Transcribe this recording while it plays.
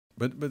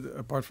But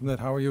apart from that,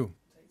 how are you?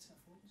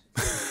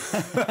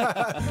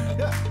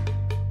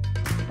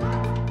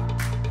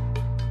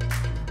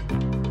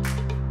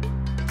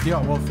 Yeah,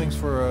 well, thanks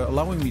for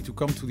allowing me to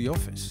come to the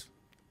office.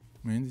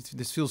 I mean,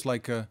 this feels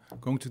like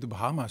going to the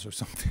Bahamas or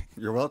something.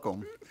 You're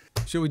welcome.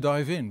 Shall we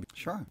dive in?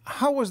 Sure.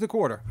 How was the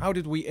quarter? How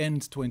did we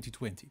end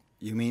 2020?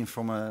 You mean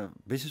from a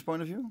business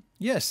point of view?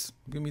 Yes,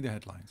 give me the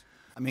headlines.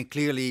 I mean,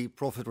 clearly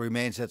profit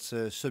remains at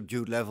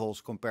subdued levels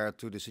compared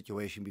to the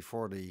situation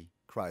before the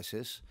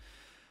crisis.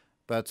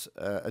 But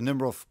a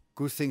number of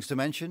good things to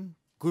mention.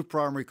 Good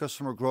primary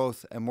customer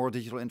growth and more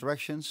digital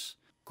interactions.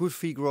 Good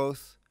fee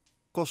growth,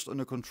 cost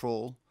under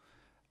control.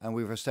 And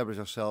we've established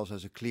ourselves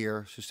as a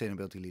clear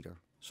sustainability leader.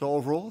 So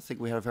overall, I think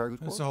we had a very good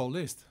quarter. That's a whole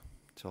list.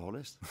 It's a whole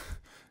list.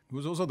 It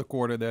was also the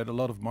quarter that a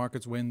lot of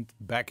markets went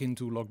back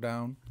into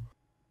lockdown.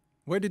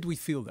 Where did we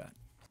feel that?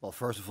 Well,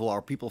 first of all,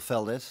 our people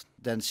felt it.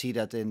 Then see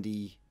that in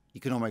the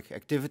economic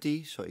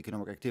activity. So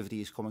economic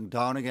activity is coming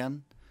down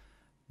again.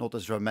 Not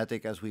as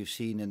dramatic as we've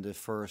seen in the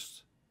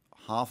first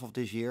half of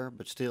this year,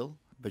 but still.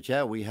 But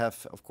yeah, we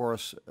have, of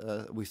course,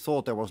 we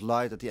thought there was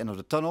light at the end of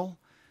the tunnel.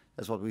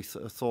 That's what we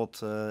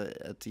thought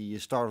at the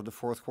start of the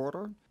fourth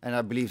quarter. And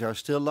I believe there is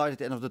still light at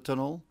the end of the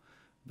tunnel.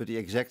 But the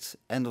exact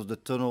end of the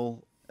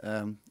tunnel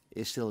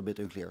is still a bit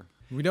unclear.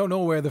 We don't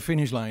know where the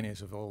finish line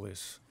is of all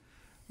this.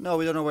 No,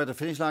 we don't know where the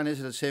finish line is.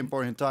 At the same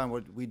point in time,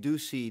 what we do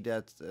see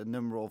that a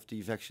number of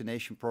the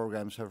vaccination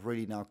programs have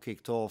really now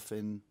kicked off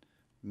in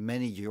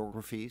many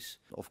geographies.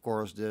 Of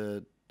course,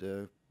 the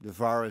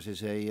virus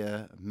is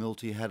a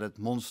multi-headed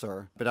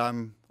monster. But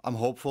I'm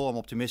hopeful, I'm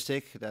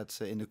optimistic that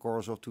in the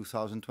course of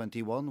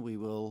 2021 we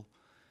will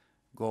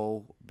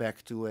go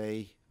back to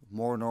a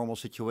more normal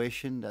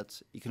situation,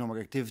 that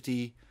economic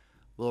activity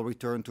will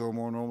return to a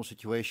more normal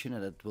situation,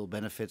 and that will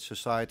benefit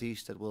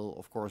societies, that will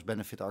of course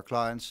benefit our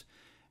clients,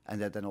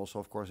 and that then also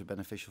of course is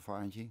beneficial for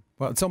ING.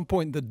 Well, at some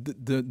point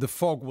the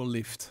fog will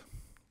lift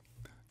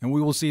and we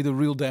will see the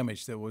real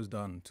damage that was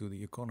done to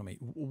the economy.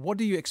 What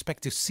do you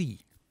expect to see?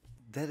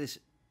 That is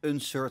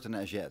uncertain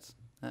as yet.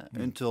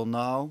 Until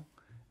now,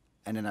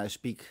 and then I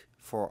speak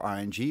for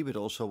ING, but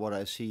also what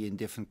I see in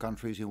different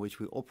countries in which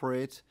we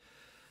operate,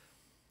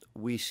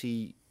 we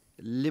see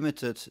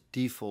limited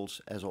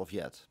defaults as of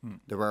yet.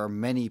 There were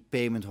many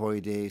payment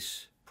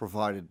holidays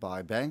provided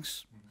by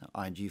banks.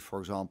 ING, for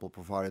example,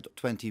 provided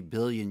 20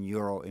 billion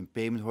euro in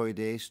payment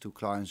holidays to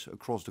clients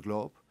across the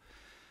globe.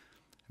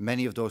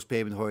 Many of those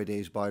payment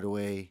holidays, by the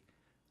way,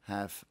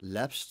 have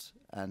lapsed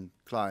and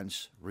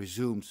clients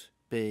resumed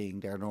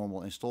paying their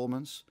normal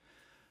installments.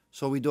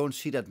 So we don't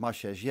see that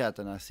much as yet.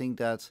 And I think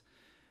that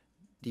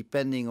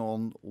depending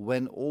on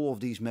when all of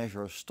these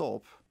measures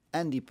stop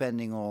and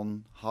depending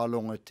on how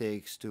long it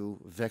takes to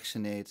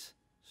vaccinate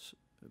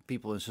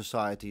people in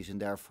societies and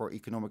therefore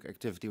economic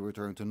activity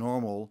returning to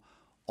normal,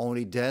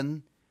 only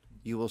then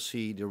you will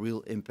see the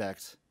real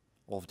impact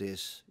of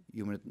this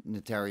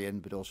humanitarian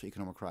but also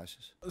economic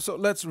crisis. So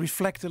let's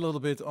reflect a little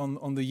bit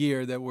on the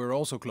year that we're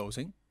also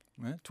closing.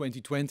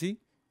 2020,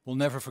 we'll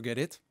never forget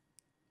it.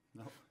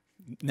 No.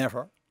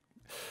 Never.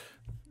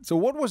 So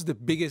what was the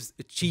biggest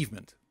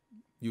achievement,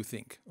 you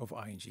think, of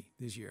ING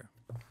this year?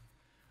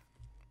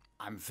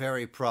 I'm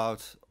very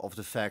proud of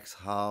the fact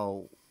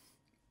how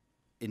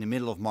in the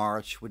middle of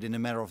March, within a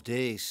matter of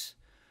days,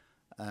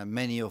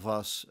 many of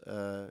us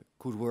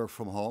could work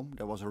from home.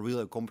 That was a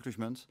real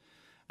accomplishment.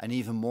 And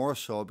even more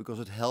so because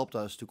it helped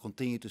us to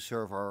continue to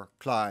serve our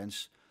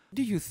clients.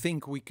 Do you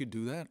think we could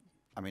do that?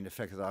 I mean, the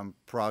fact that I'm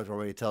proud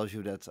already tells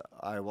you that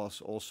I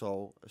was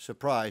also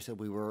surprised that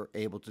we were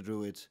able to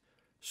do it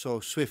so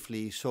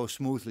swiftly, so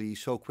smoothly,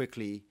 so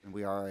quickly. And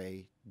we are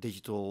a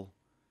digital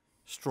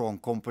strong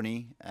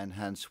company, and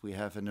hence we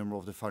have a number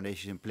of the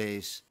foundations in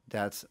place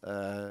that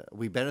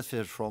we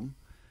benefited from,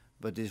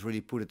 but this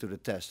really put it to the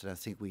test. And I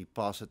think we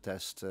passed the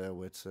test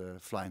with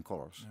flying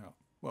colors. Yeah.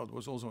 Well, it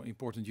was also an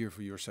important year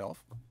for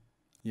yourself.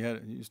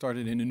 You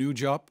started in a new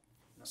job,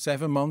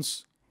 7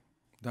 months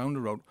down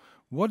the road.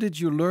 What did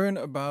you learn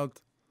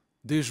about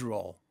this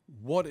role?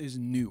 What is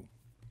new?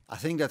 I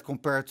think that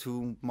compared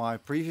to my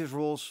previous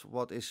roles,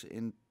 what is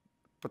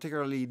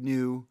particularly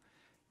new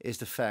is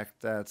the fact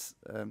that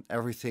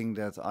everything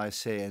that I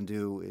say and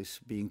do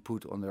is being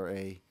put under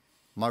a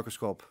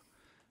microscope.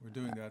 We're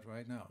doing that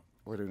right now.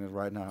 We're doing it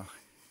right now.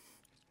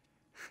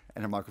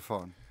 And a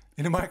microphone.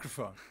 In a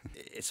microphone.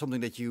 It's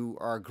something that you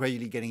are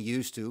gradually getting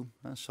used to.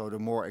 So the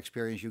more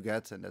experience you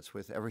get, and that's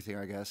with everything,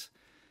 I guess,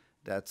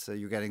 that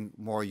you're getting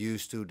more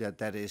used to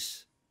that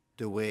is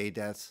the way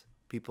that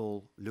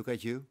people look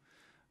at you.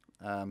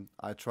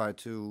 I try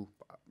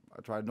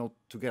not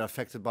to get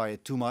affected by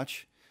it too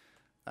much.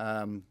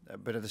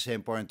 But at the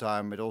same point in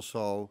time, it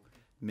also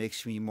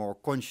makes me more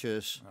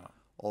conscious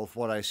of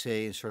what I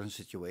say in certain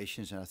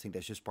situations. And I think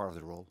that's just part of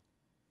the role.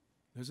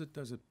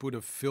 Does it put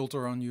a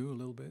filter on you a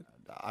little bit?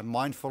 I'm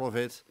mindful of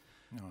it,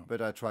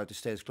 but I try to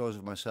stay as close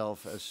to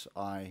myself as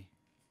I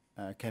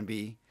can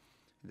be.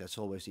 That's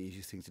always the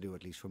easiest thing to do,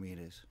 at least for me it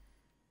is.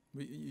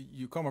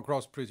 You come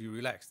across pretty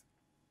relaxed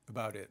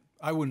about it.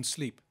 I wouldn't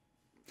sleep.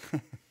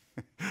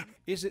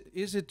 Is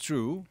it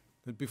true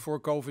that before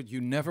COVID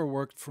you never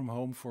worked from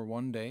home for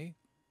one day?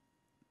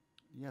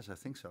 Yes, I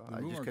think so. The I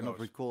just rumor cannot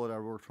goes. recall that I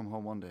worked from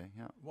home one day.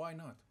 Yeah, Why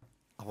not?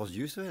 I was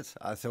used to it.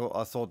 I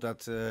thought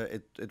that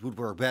it would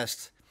work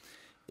best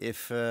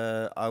if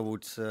I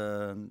would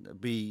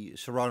be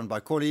surrounded by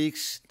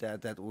colleagues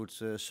that would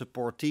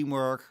support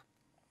teamwork,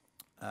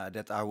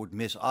 that I would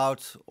miss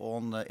out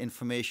on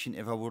information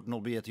if I would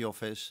not be at the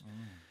office.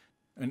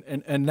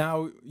 And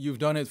now you've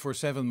done it for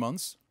 7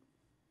 months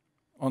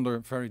under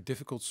very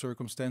difficult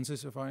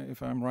circumstances, if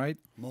I'm right.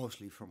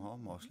 Mostly from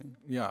home, mostly.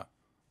 Yeah.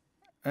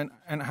 And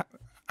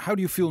how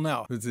do you feel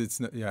now? It's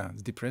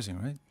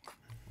depressing, right?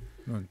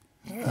 Right.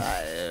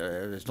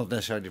 It's not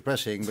necessarily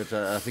depressing, but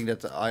I think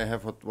that I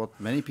have what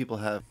many people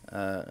have.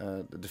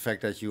 The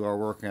fact that you are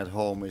working at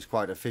home is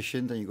quite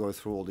efficient and you go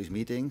through all these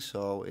meetings,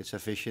 so it's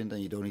efficient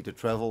and you don't need to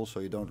travel,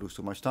 so you don't lose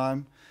too much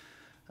time.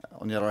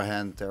 On the other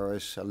hand, there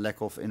is a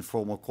lack of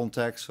informal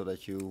contact, so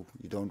that you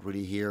don't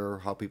really hear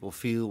how people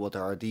feel, what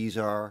their ideas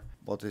are,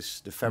 what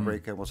is the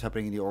fabric and what's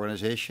happening in the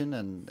organization,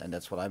 and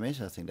that's what I miss.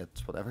 I think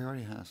that's what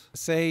everybody has.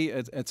 Say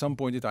at some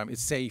point in time,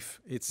 it's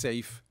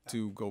safe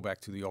to go back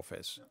to the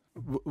office.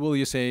 Will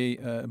you say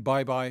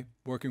bye-bye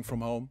working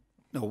from home?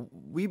 No,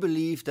 we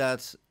believe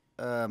that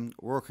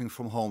working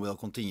from home will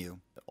continue.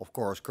 Of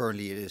course,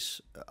 currently it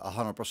is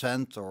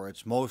 100%, or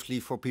it's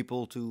mostly for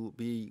people to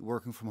be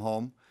working from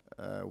home.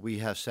 We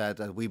have said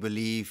that we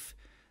believe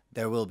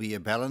there will be a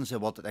balance,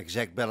 and what the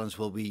exact balance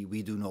will be,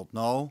 we do not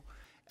know.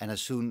 And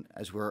as soon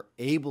as we're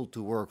able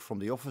to work from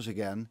the office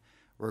again,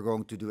 we're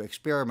going to do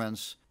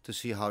experiments to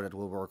see how that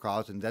will work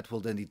out, and that will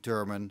then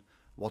determine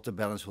what the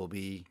balance will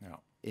be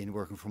in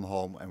working from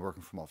home and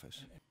working from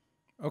office.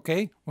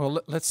 Okay,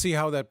 well, let's see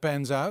how that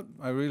pans out.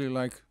 I really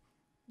like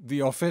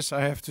the office,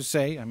 I have to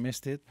say. I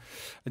missed it.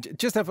 I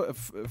just have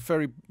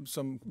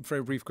some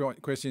very brief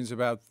questions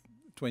about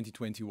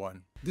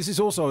 2021. This is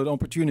also an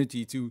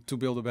opportunity to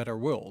build a better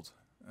world.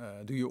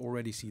 Do you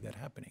already see that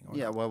happening?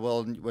 Yeah,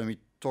 well, when we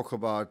talk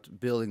about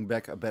building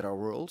back a better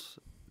world,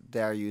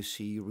 there you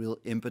see real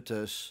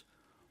impetus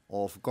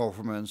of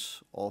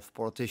governments, of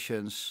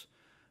politicians,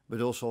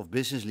 but also of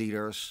business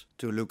leaders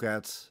to look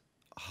at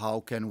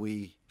how can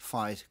we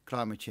fight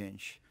climate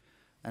change.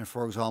 And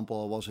for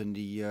example, I was in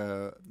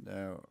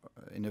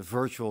a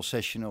virtual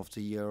session of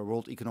the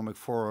World Economic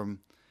Forum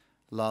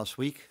last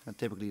week, and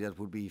typically that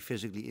would be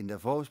physically in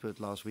Davos, but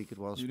last week it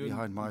was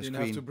behind my screen. You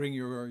didn't have to bring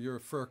your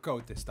fur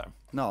coat this time.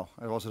 No,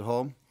 I was at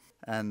home,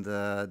 and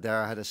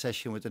there I had a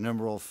session with a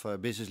number of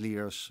business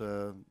leaders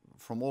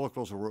from all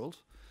across the world,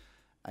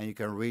 and you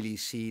can really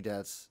see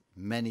that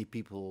many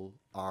people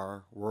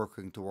are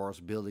working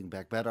towards building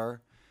back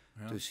better,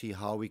 to see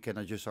how we can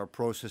adjust our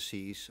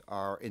processes,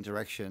 our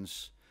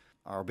interactions,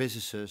 our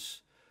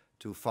businesses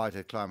to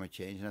fight climate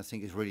change, and I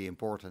think it's really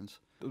important.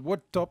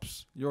 What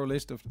tops your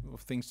list of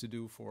things to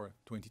do for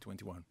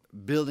 2021?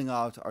 Building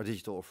out our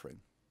digital offering.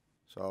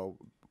 So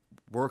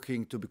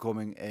working to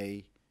becoming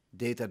a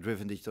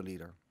data-driven digital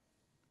leader.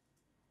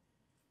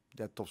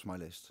 That tops my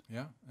list.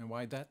 Yeah, and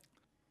why that?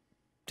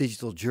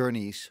 Digital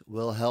journeys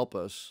will help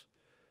us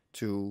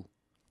to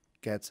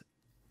get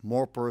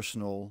more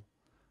personal,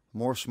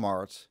 more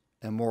smart,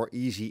 and more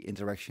easy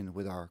interaction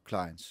with our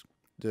clients.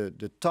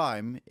 The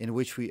time in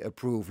which we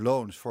approve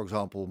loans, for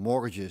example,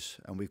 mortgages,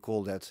 and we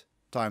call that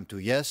time to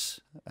yes,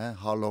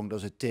 how long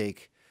does it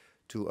take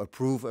to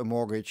approve a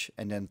mortgage,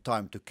 and then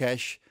time to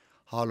cash,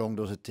 how long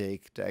does it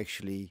take to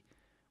actually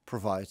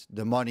provide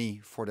the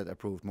money for that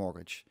approved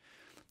mortgage.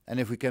 And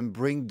if we can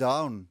bring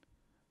down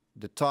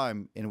the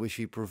time in which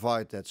we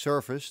provide that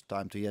service,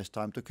 time to yes,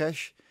 time to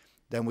cash,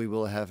 then we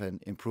will have an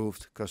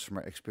improved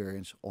customer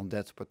experience on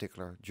that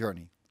particular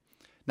journey.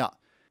 Now,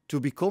 to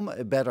become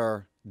a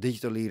better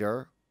digital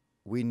leader,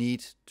 we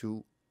need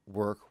to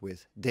work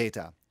with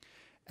data.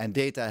 And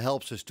data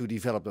helps us to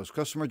develop those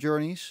customer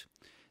journeys.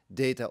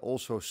 Data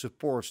also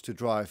supports to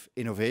drive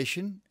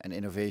innovation, and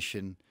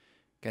innovation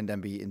can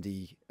then be in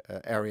the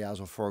areas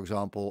of, for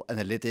example,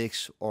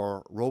 analytics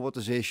or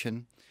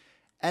robotization.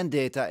 And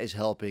data is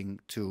helping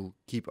to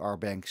keep our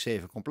bank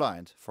safe and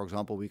compliant. For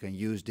example, we can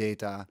use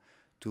data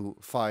to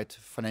fight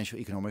financial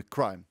economic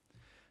crime.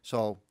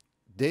 So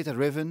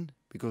data-driven,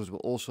 because it will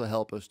also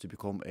help us to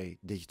become a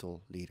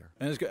digital leader.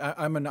 And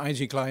I'm an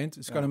IG client.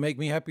 It's going to make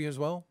me happy as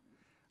well.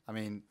 I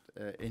mean,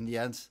 in the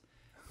end,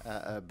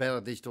 a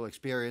better digital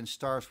experience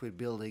starts with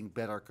building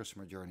better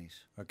customer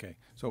journeys. Okay,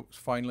 so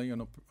finally,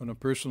 on a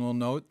personal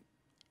note,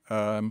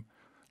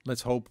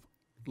 let's hope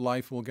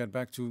life will get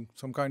back to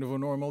some kind of a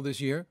normal this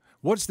year.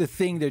 What's the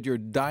thing that you're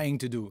dying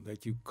to do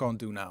that you can't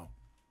do now?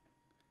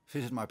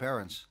 Visit my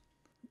parents.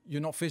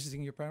 You're not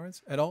visiting your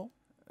parents at all?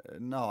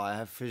 No, I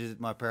have visited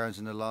my parents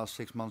in the last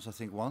 6 months, I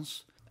think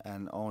once,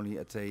 and only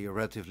at a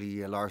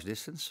relatively large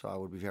distance. So I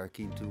would be very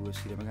keen to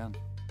see them again.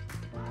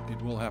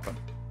 It will happen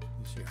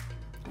this year.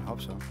 I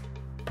hope so.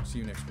 See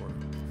you next quarter.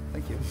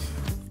 Thank you.